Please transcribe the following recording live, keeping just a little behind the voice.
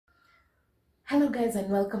Hello guys, and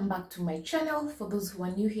welcome back to my channel. For those who are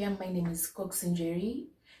new here, my name is Cox Njeri,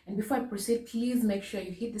 and before I proceed, please make sure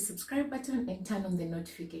you hit the subscribe button and turn on the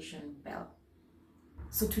notification bell.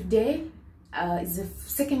 So today is the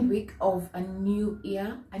second week of a new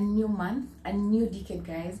year, a new month, a new decade,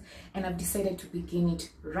 guys, and I've decided to begin it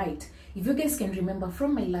right. If you guys can remember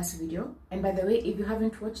from my last video, and by the way, if you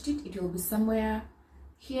haven't watched it, it will be somewhere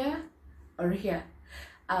here or here.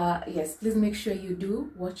 Yes, please make sure you do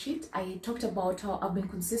watch it. I talked about how I've been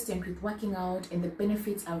consistent with working out and the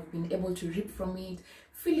benefits I've been able to reap from it,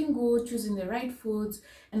 feeling good, choosing the right foods,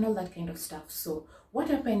 and all that kind of stuff. So what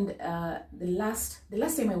happened the last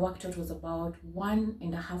time I worked out was about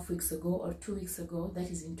 1.5 weeks ago or 2 weeks ago. That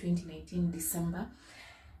is in 2019 December.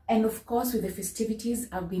 And of course, with the festivities,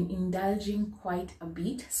 I've been indulging quite a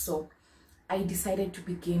bit. So I decided to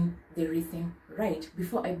begin the rhythm right.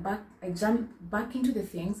 Before I jump back into the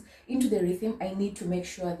rhythm, I need to make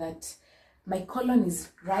sure that my colon is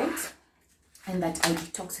right and that I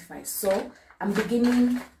detoxify. So I'm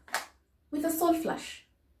beginning with a salt flush.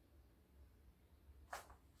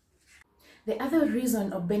 The other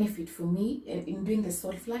reason or benefit for me in doing the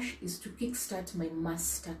salt flush is to kickstart my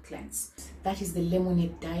master cleanse. That is the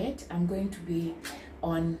lemonade diet. I'm going to be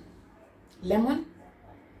on lemon,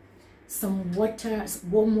 some water,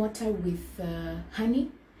 warm water with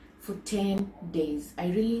honey for 10 days. I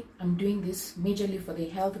really am doing this majorly for the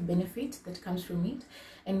health benefit that comes from it,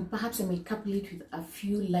 and perhaps I may couple it with a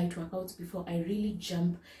few light workouts before I really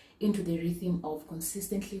jump into the rhythm of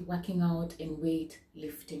consistently working out and weight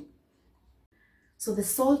lifting. So the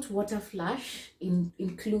salt water flush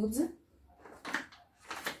includes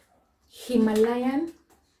Himalayan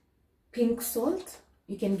pink salt.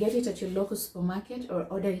 You can get it at your local supermarket or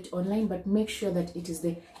order it online, but make sure that it is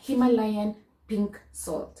the Himalayan pink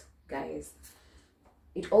salt, guys.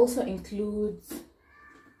 It also includes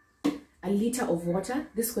a liter of water.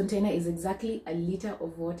 This container is exactly a liter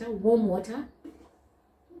of water, warm water.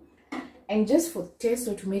 And just for taste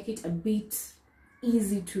or to make it a bit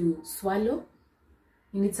easy to swallow,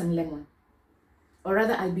 you need some lemon. Or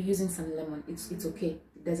rather, I'll be using some lemon. It's okay.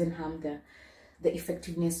 It doesn't harm the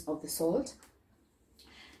effectiveness of the salt.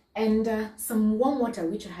 And some warm water,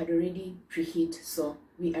 which I had already preheat, so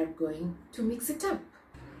we are going to mix it up.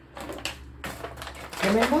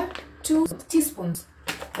 Remember, 2 teaspoons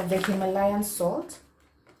of the Himalayan salt.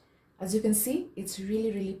 As you can see, it's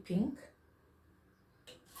really pink.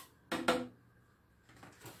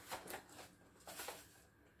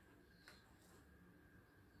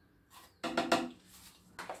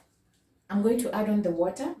 I'm going to add on the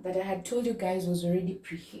water that I had told you guys was already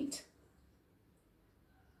preheat.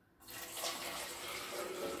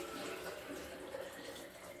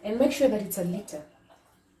 And make sure that it's a liter.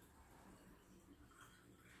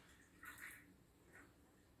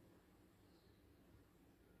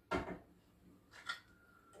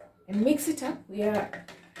 And mix it up. We are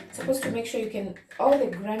supposed to make sure all the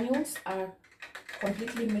granules are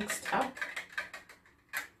completely mixed up.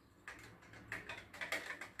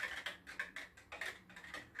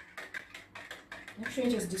 Make sure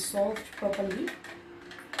it is dissolved properly.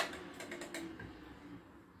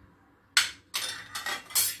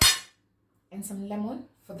 And some lemon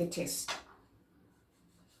for the taste.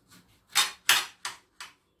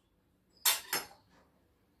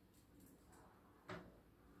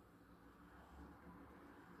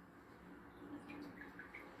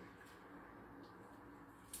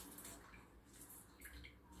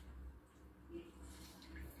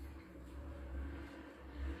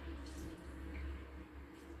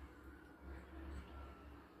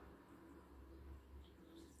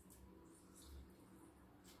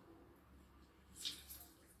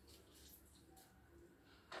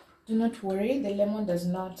 Do not worry, the lemon does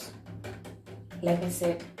not, like I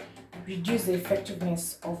said, reduce the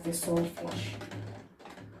effectiveness of the salt flush.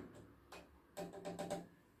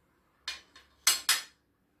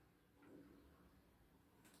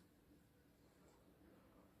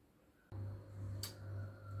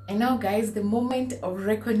 And now, guys, the moment of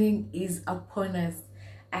reckoning is upon us.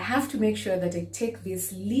 I have to make sure that I take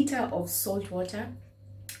this liter of salt water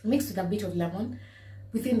mixed with a bit of lemon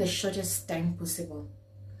within the shortest time possible.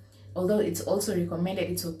 Although it's also recommended,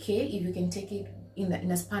 it's okay if you can take it in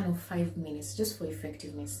a span of 5 minutes, just for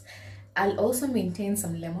effectiveness. I'll also maintain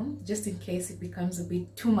some lemon just in case it becomes a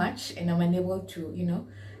bit too much and I'm unable to,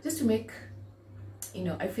 just to make,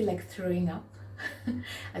 I feel like throwing up.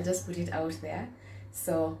 I'll just put it out there.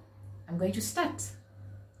 So I'm going to start.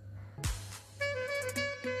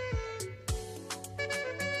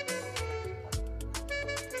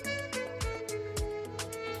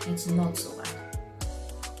 It's not so bad.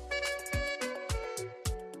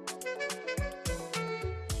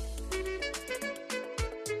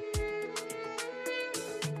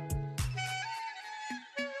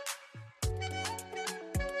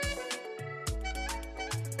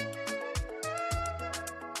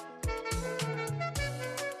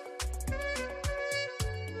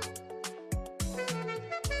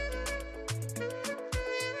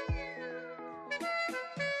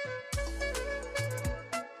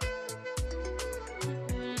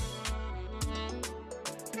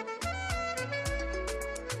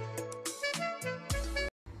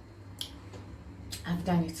 I've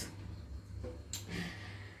done it.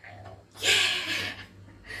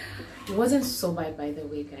 It wasn't so bad, by the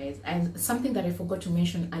way, guys. And something that I forgot to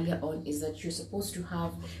mention earlier on is that you're supposed to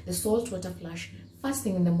have the salt water flush first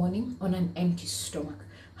thing in the morning on an empty stomach.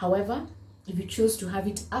 However, if you choose to have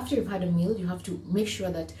it after you've had a meal, you have to make sure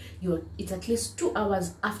that it's at least 2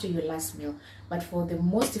 hours after your last meal. But for the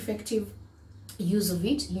most effective use of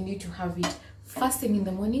it, you need to have it first thing in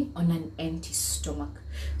the morning on an empty stomach.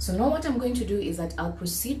 So now what I'm going to do is that I'll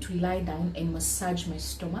proceed to lie down and massage my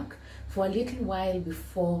stomach for a little while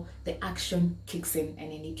before the action kicks in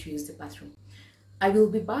and I need to use the bathroom. I will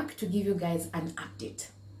be back to give you guys an update.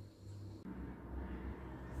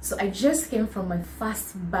 So I just came from my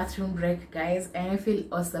first bathroom break, guys, and I feel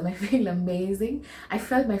awesome. I feel amazing. I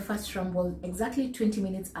felt my first rumble exactly 20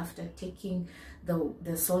 minutes after taking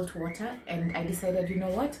the salt water, and I decided, you know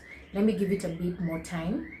what, let me give it a bit more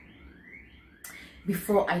time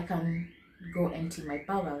before I can go empty my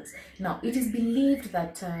bowels. Now, it is believed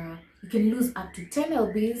that you can lose up to 10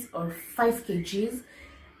 lbs or 5 kgs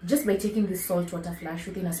just by taking this salt water flush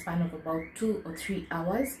within a span of about 2 or 3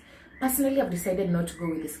 hours. Personally, I've decided not to go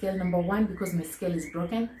with the scale. Number 1, because my scale is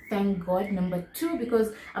broken, thank God. Number 2,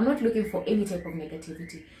 because I'm not looking for any type of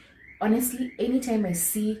negativity. Honestly, anytime I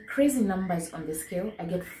see crazy numbers on the scale, I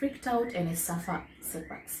get freaked out and I suffer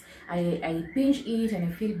setbacks. I binge eat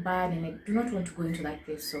and I feel bad, and I do not want to go into that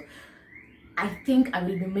place. So I think I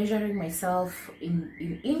will be measuring myself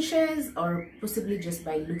in inches, or possibly just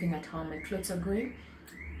by looking at how my clothes are going,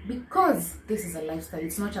 because this is a lifestyle.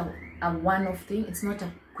 It's not a one-off thing. It's not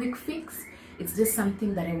a quick fix. It's just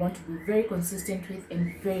something that I want to be very consistent with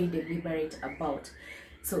and very deliberate about.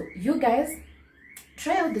 So you guys,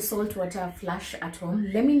 try out the salt water flush at home.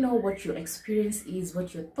 Let me know what your experience is,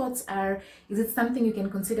 what your thoughts are. Is it something you can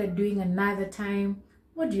consider doing another time?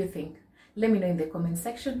 What do you think? Let me know in the comment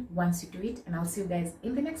section once you do it, and I'll see you guys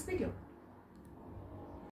in the next video.